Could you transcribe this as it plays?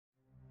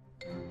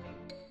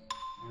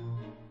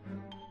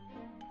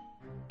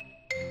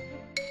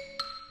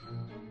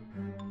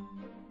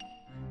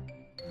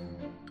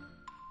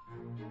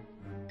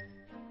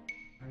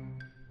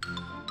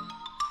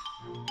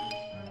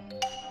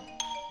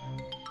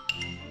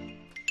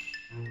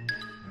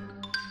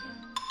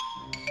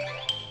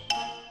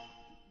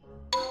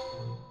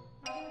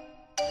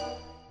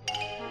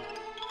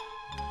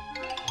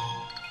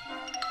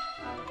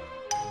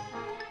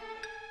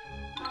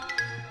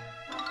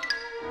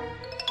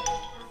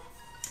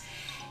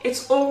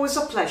It's always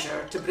a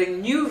pleasure to bring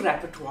new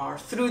repertoire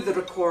through the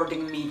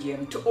recording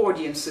medium to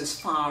audiences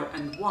far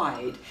and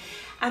wide.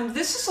 And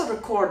this is a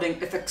recording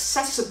of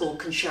accessible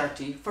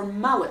concerti for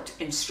mallet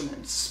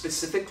instruments,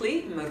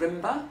 specifically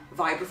marimba,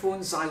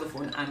 vibraphone,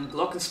 xylophone and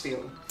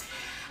glockenspiel.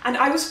 And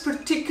I was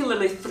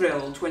particularly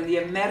thrilled when the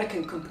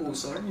American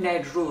composer,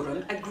 Ned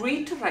Rorem,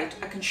 agreed to write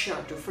a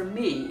concerto for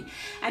me.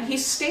 And he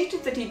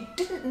stated that he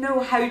didn't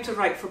know how to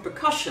write for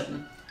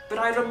percussion, but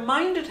I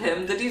reminded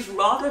him that he's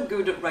rather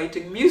good at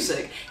writing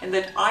music and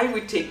that I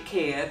would take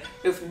care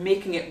of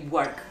making it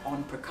work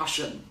on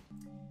percussion.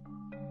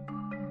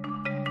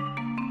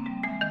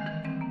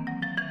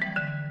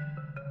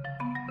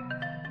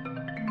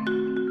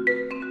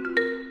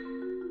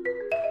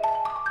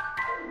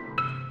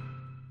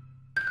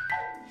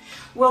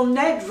 Well,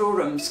 Ned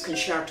Rorem's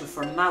concerto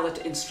for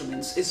mallet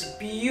instruments is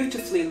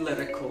beautifully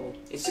lyrical.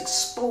 It's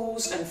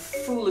exposed and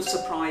full of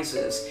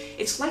surprises.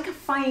 It's like a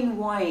fine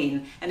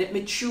wine, and it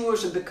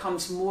matures and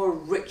becomes more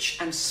rich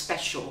and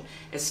special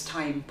as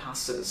time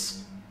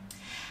passes.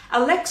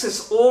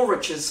 Alexis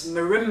Alrich's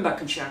Marimba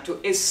concerto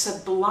is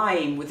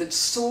sublime with its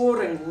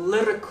soaring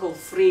lyrical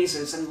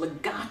phrases and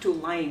legato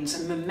lines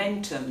and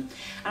momentum.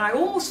 And I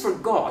almost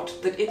forgot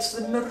that it's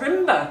the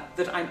marimba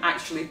that I'm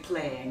actually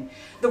playing.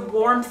 The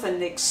warmth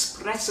and the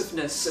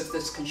expressiveness of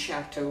this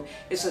concerto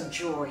is a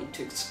joy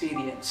to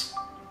experience.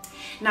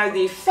 Now,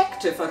 the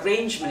effective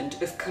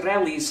arrangement of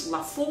Corelli's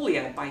La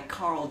Folia by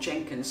Karl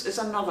Jenkins is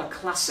another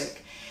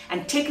classic.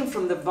 And taken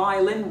from the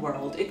violin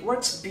world, it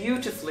works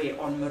beautifully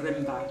on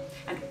marimba.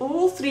 And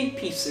all three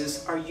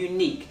pieces are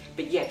unique,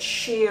 but yet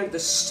share the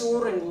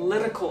soaring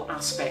lyrical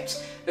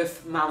aspects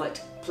of mallet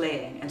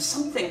playing, and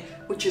something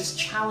which is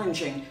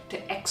challenging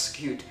to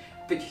execute,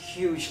 but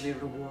hugely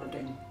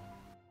rewarding.